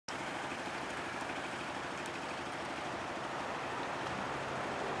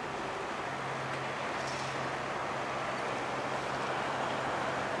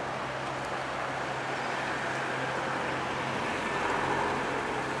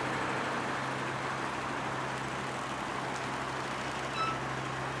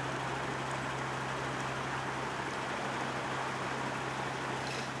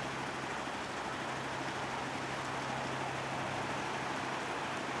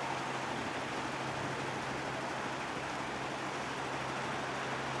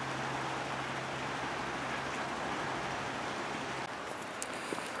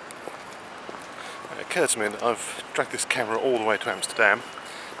occurred to me that I've dragged this camera all the way to Amsterdam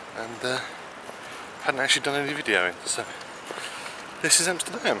and hadn't actually done any videoing, so this is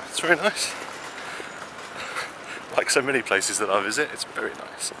Amsterdam. It's very nice. Like so many places that I visit, it's very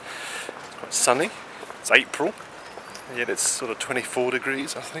nice. It's quite sunny, it's April, and yet it's sort of 24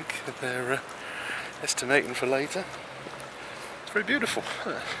 degrees I think that they're estimating for later. It's very beautiful.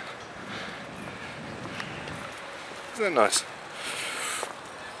 Isn't that nice?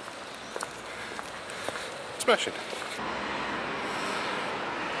 Smashing.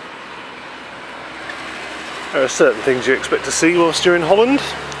 There are certain things you expect to see whilst you're in Holland.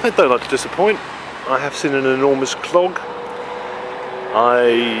 They don't like to disappoint. I have seen an enormous clog.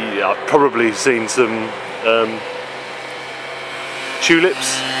 I've probably seen some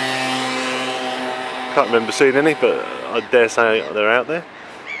tulips. Can't remember seeing any, but I dare say they're out there.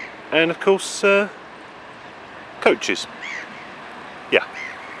 And of course, coaches. Yeah,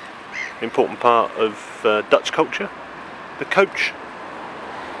 important part of Dutch culture. The coach.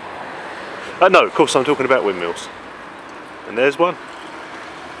 No, of course I'm talking about windmills. And there's one.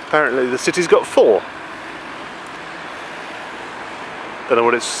 Apparently the city's got 4. Don't know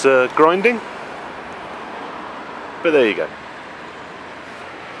what it's grinding, but there you go.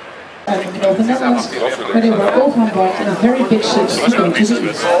 Maar die waren ook aan boord in een very big ship. Ich habe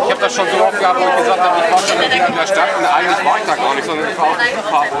das schon so oft gehabt, wo ich gesagt habe, ich war schon in der Stadt und eigentlich war ich da gar nicht, sondern ich war auf dem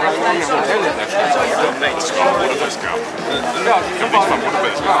Flughafen oder in einem Hotel in der Stadt. Ja, super, ja.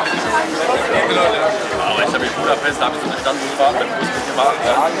 Aber ich habe in Budapest, da habe ich so eine Standfahrt mit Bus mitgemacht.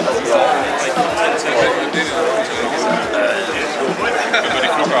 Das ist auch über die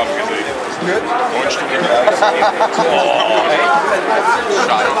Flughafen gesehen. 9 Stunden.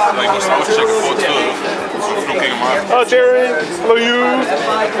 Scheiße, ich muss auschecken vor 12. Flug gegen Markt. Oh Jerry, hello you!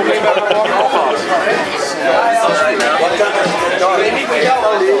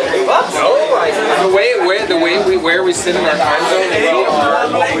 Where we sit in our time zone,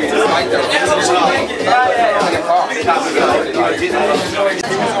 like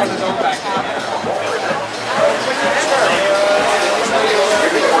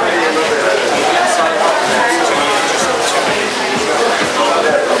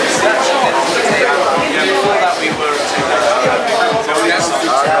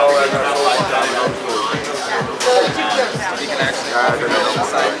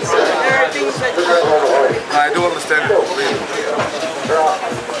I do understand it.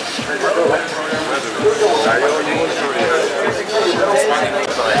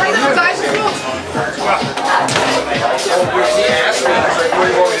 He asked me, what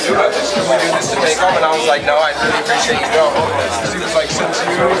do you want me to do about this? Can we do this to take home? And I was like, no, I really appreciate you going. He was like, since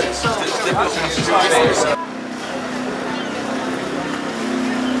you...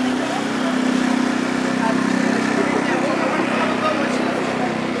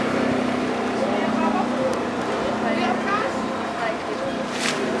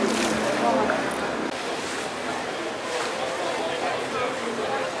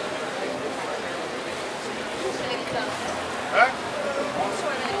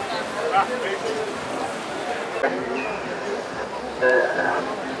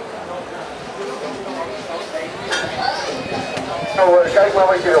 Kijk maar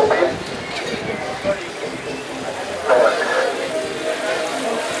wat je wil, Pim.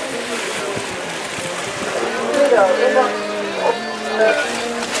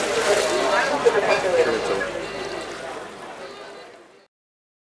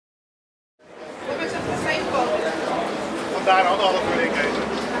 Vandaar ook alle verlinkingen.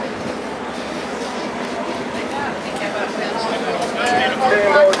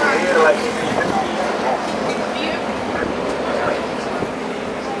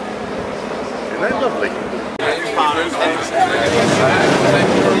 Isn't that lovely?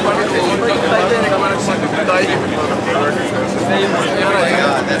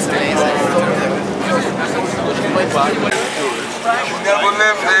 That's amazing. Never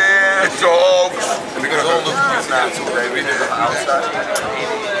lived there, dogs. And because all the kids now today, we live outside.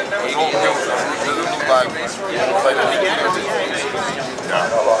 We all look like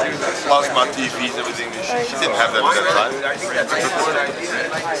plasma TVs, everything. She didn't have that at that time. I think that's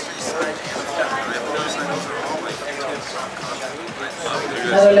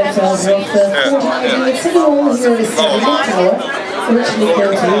Another left hand of the City Hall here is the Tower, originally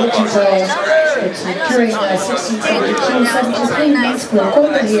built during 1672-73 months for a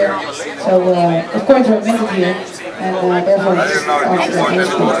quarter here, so a quarter of minute here, and therefore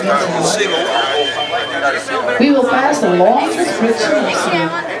we will pass the longest bridge in Amsterdam.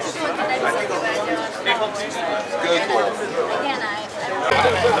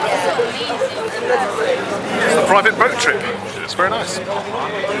 It's a private boat trip. Looks very nice.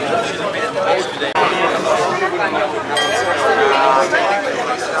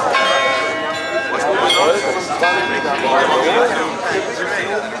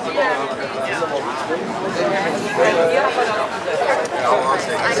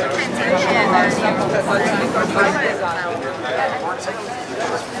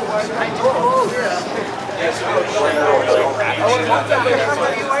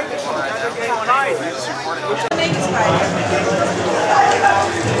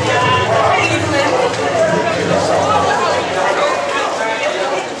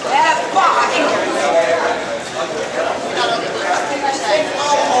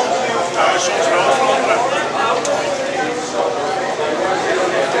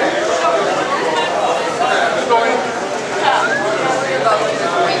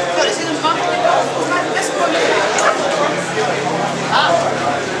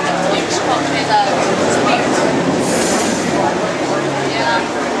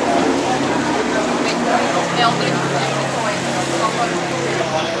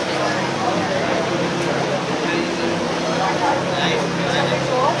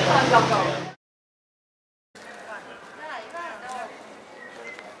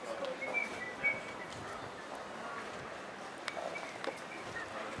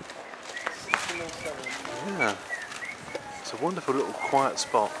 Yeah, it's a wonderful little quiet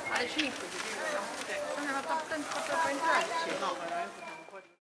spot.